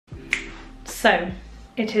So,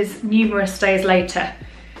 it is numerous days later.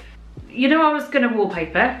 You know, I was gonna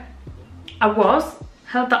wallpaper.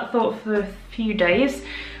 Held that thought for a few days,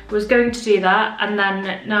 was going to do that, and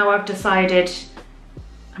then now I've decided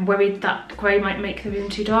I'm worried that grey might make the room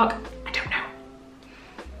too dark. I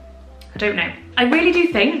don't know. I really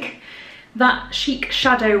do think that Chic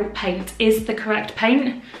Shadow paint is the correct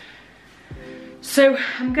paint. So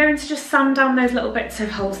I'm going to just sand down those little bits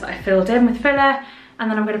of holes that I filled in with filler, and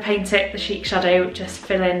then I'm going to paint it the Chic Shadow, just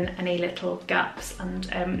fill in any little gaps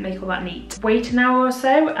and make all that neat. Wait an hour or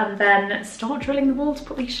so and then start drilling the wall to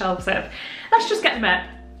put these shelves up. Let's just get them up.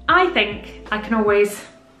 I think I can always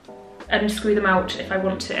screw them out if I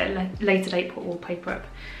want to at a later date put wallpaper up.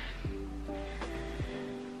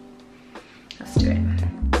 Let's do it.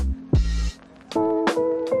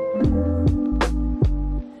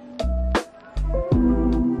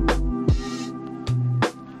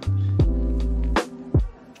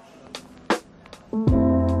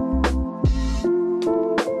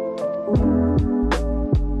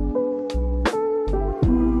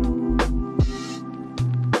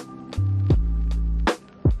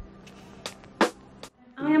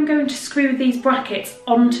 Screw these brackets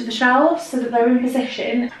onto the shelves so that they're in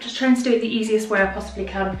position. I'm just trying to do it the easiest way I possibly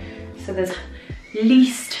can, so there's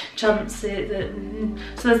least chances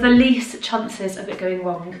of it going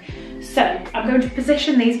wrong. So I'm going to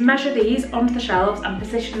position these, measure these onto the shelves and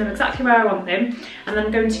position them exactly where I want them, and then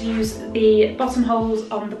I'm going to use the bottom holes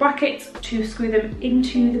on the brackets to screw them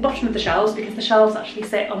into the bottom of the shelves, because the shelves actually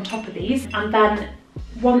sit on top of these, and then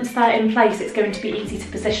once they're in place it's going to be easy to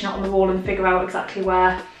position it on the wall and figure out exactly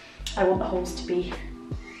where I want the holes to be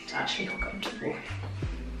to actually hook up onto the wall,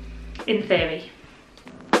 in theory.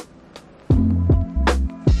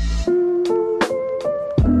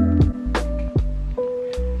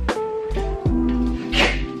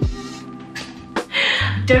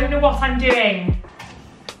 Don't know what I'm doing.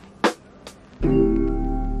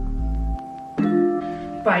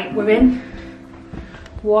 Right, we're in.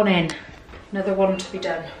 One in. Another one to be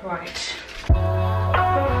done. Right.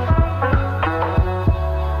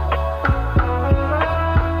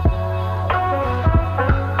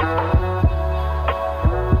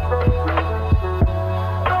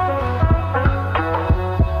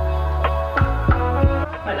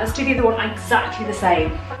 The other one exactly the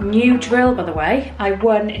same. New drill, by the way. I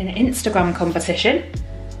won in an Instagram competition.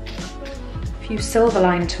 A few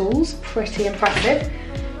Silverline tools, pretty impressive.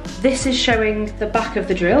 This is showing the back of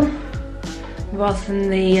the drill rather than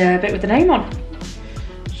the bit with the name on.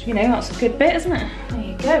 You know, that's a good bit, isn't it? There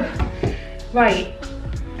you go. Right,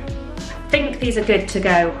 I think these are good to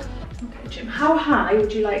go. Okay, Jim, how high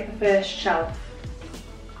would you like the first shelf?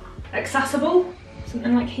 Accessible?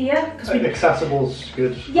 Something like here? Accessible's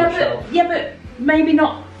good. Yeah, but maybe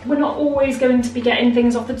not. We're not always going to be getting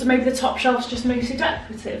things off so maybe the top shelf's just mostly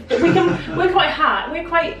decorative. But we can. We're quite high. We're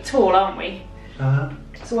quite tall, aren't we?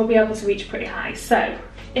 So we'll be able to reach pretty high. So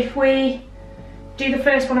if we do the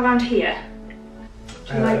first one around here,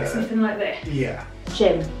 do you like something like this? Yeah.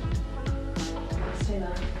 Jim, let's do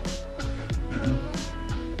that.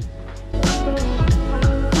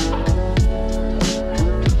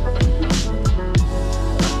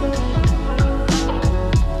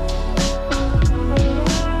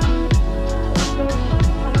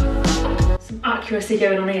 Accuracy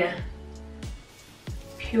going on here.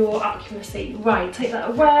 Pure accuracy. Right, take that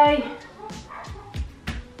away.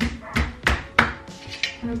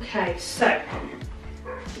 Okay, so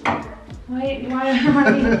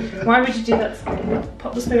why would you do that?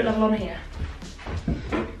 Pop the spirit level on here.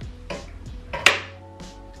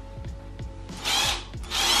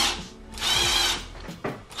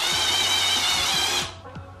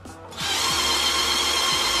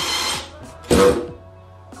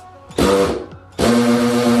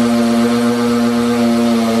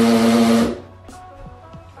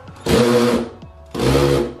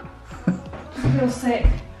 Sick.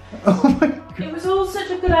 Oh my god. It was all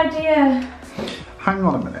such a good idea. Hang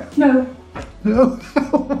on a minute. No. No.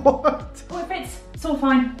 What? Oh, it fits. It's all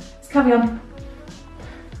fine. Let's carry on.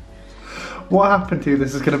 What happened to you?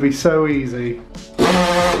 This is going to be so easy.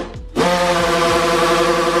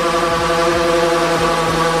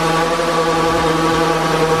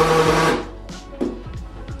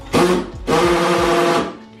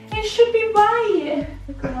 It should be right.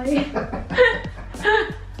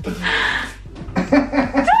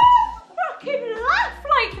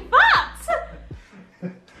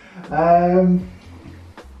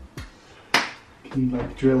 Can you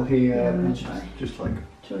like drill here and try. just like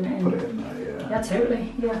Join it in. put it in there? Yeah. Yeah,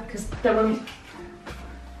 totally. Yeah, because there won't.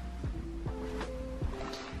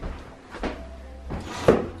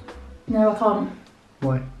 No, I can't.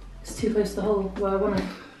 Why? It's too close to the hole where I want it.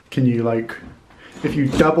 Can you like, if you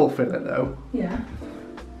double fill it though, Yeah.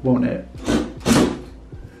 won't it?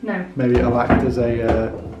 No. Maybe it'll act as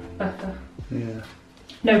a, Buffer. yeah.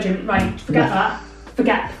 No, Jim, right, forget that.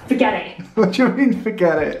 Forget it. What do you mean,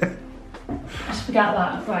 forget it? Just forget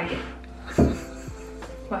that, right.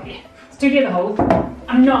 Right, let's do the other hole.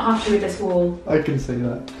 I'm not happy with this wall. I can see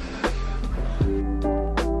that.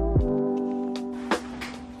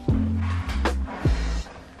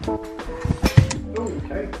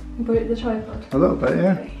 Okay. Break the tripod. A little bit,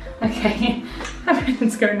 yeah. Okay.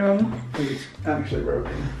 Everything's going wrong. I think it's actually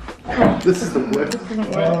broken. Oh, This is the worst. doesn't work.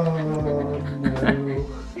 Oh no.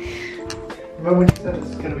 Remember when you said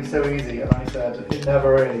it's going to be so easy and I said it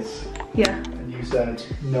never is? Yeah. And you said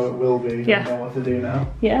no it will be. Yeah. I know what to do now.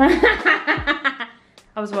 Yeah.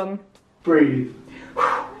 I was wrong. Breathe.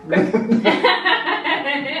 I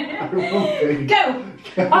will be. Go!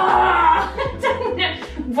 Ah!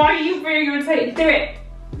 Why are you really irritated? Do it!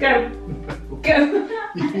 Go! Go!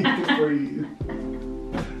 You need to breathe.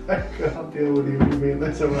 I can't deal with you being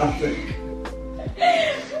this erratic.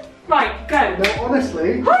 Right, go! No,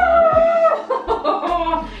 honestly.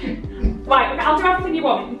 Right, okay, I'll do everything you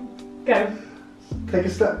want. Go. Take a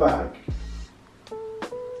step back.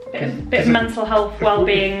 Bit of mental health,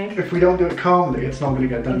 well-being. If we don't do it calmly, it's not going to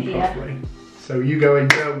get done Yeah. properly. So you go in,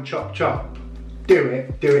 go chop chop. Do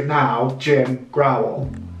it now, Jim, growl.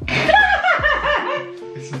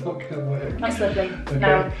 It's not going to work. That's lovely. Okay.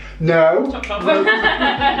 No. No. Chop chop. Not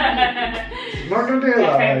going to do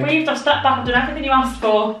that. Okay, breathed, I've stepped back, I've done everything you asked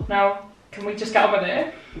for. Now, can we just get on with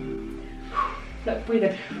it? Look, breathe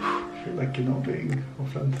in. I feel like you're not being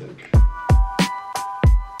authentic.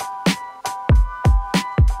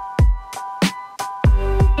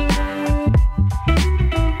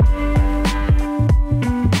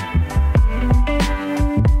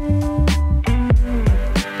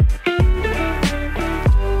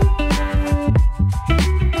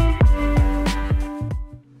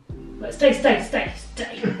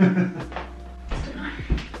 Stay.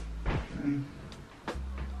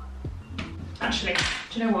 Actually,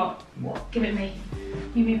 do you know what? What? Give it me.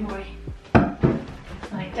 You move away.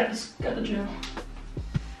 Right, get the drill.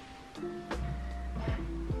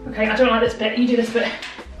 Okay, I don't like this bit. You do this bit.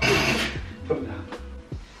 Put it down.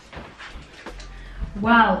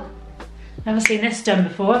 Wow. Never seen this done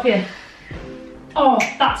before, have you? Oh,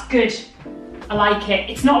 that's good. I like it.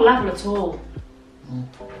 It's not level at all.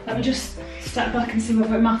 Let me just step back and see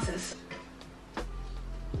whether it matters.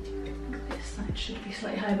 This side should be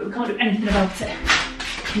slightly higher, but we can't do anything about it.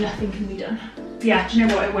 Nothing can be done. Yeah, do you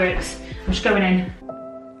know what? It works. I'm just going in.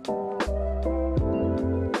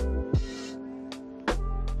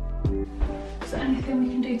 Is there anything we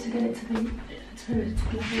can do to get it to the spirited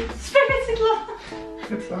level? Spirited level!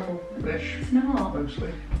 It's level-ish. It's not.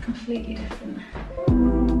 Mostly. Completely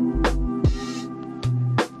different.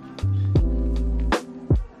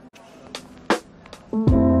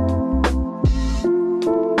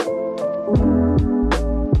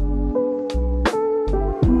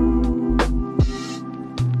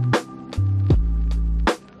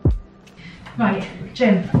 Right,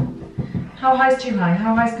 Jim, how high is too high?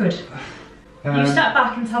 How high is good? You step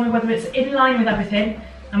back and tell me whether it's in line with everything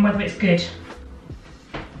and whether it's good.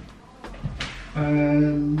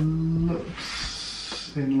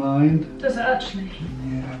 Looks in line. Does it actually?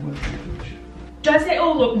 Yeah, well, Does it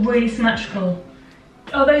all look really symmetrical?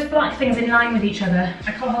 Are those black things in line with each other?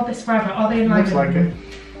 I can't hold this forever. Are they in line looks with like it.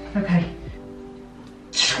 Okay.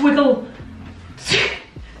 Squiggle.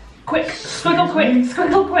 Quick. Squiggle quick.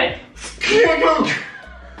 Squiggle quick.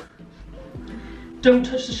 Don't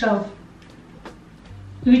touch the shelf.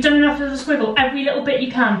 Have you done enough of the squiggle? Every little bit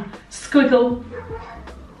you can. Squiggle.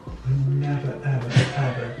 Never,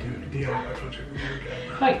 ever do it again. I don't do it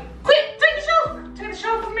again. Right. Quick! Take the shelf! Take the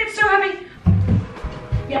shelf from me, it's so heavy.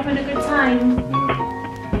 You having a good time?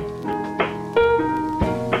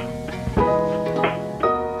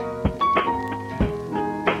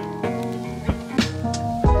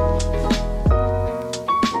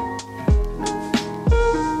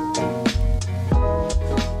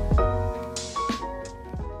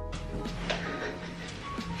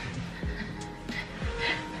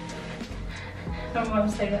 I don't want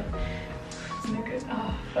to say that. It's no good.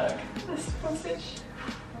 Oh, fuck. This sausage.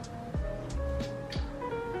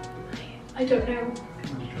 I don't know.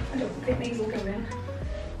 I don't think these will go in.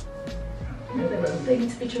 No, they will. They need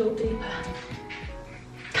to be drilled deeper.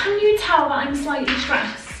 Can you tell that I'm slightly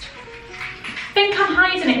stressed? I think I'm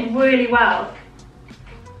hiding it really well.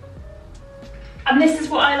 And this is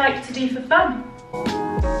what I like to do for fun.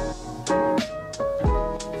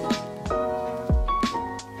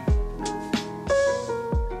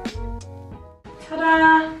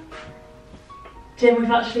 Jim,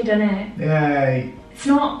 we've actually done it. Yay. It's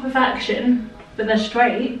not perfection, but they're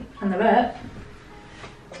straight and they're up.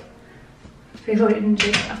 I feel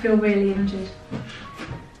injured. I feel really injured.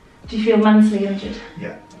 Do you feel mentally injured?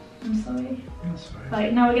 Yeah. I'm sorry. That's fine.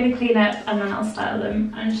 Right, now we're going to clean up and then I'll style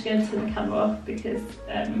them. I'm just going to turn the camera off because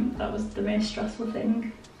that was the most stressful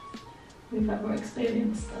thing we've ever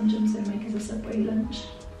experienced, and Jim's going to make us a Subway lunch.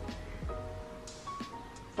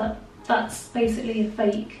 That's basically a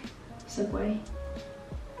fake Subway.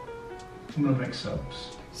 I'm going to make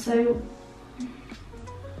subs. So,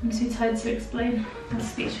 I'm too tired to explain. I'll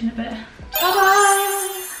speak to you in a bit.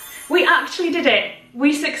 Ta-da! We actually did it.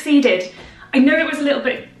 We succeeded. I know it was a little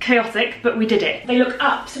bit chaotic, but we did it. They look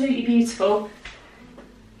absolutely beautiful.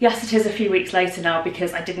 Yes, it is a few weeks later now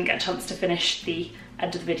because I didn't get a chance to finish the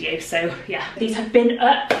end of the video, so yeah. These have been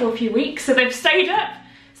up for a few weeks, so they've stayed up.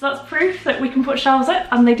 So that's proof that we can put shelves up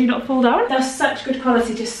and they do not fall down. They're such good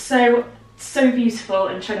quality, just so beautiful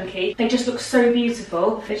and chunky. They just look so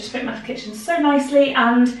beautiful. They just fit my kitchen so nicely,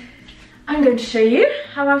 and I'm going to show you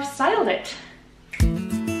how I've styled it.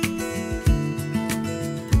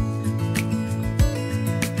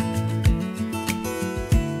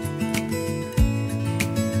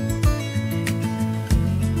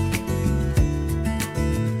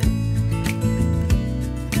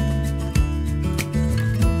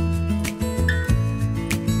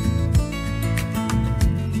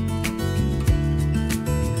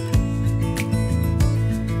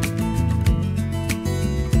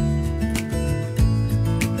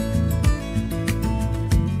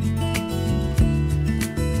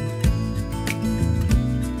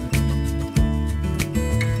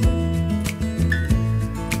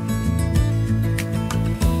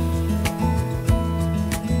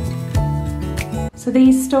 So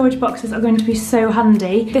these storage boxes are going to be so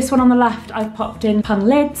handy. This one on the left I've popped in pan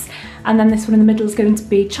lids, and then this one in the middle is going to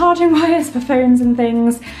be charging wires for phones and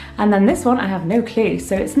things, and then this one I have no clue.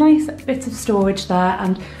 So it's nice bit of storage there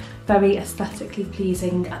and very aesthetically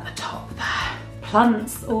pleasing at the top there.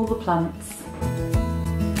 Plants, all the plants.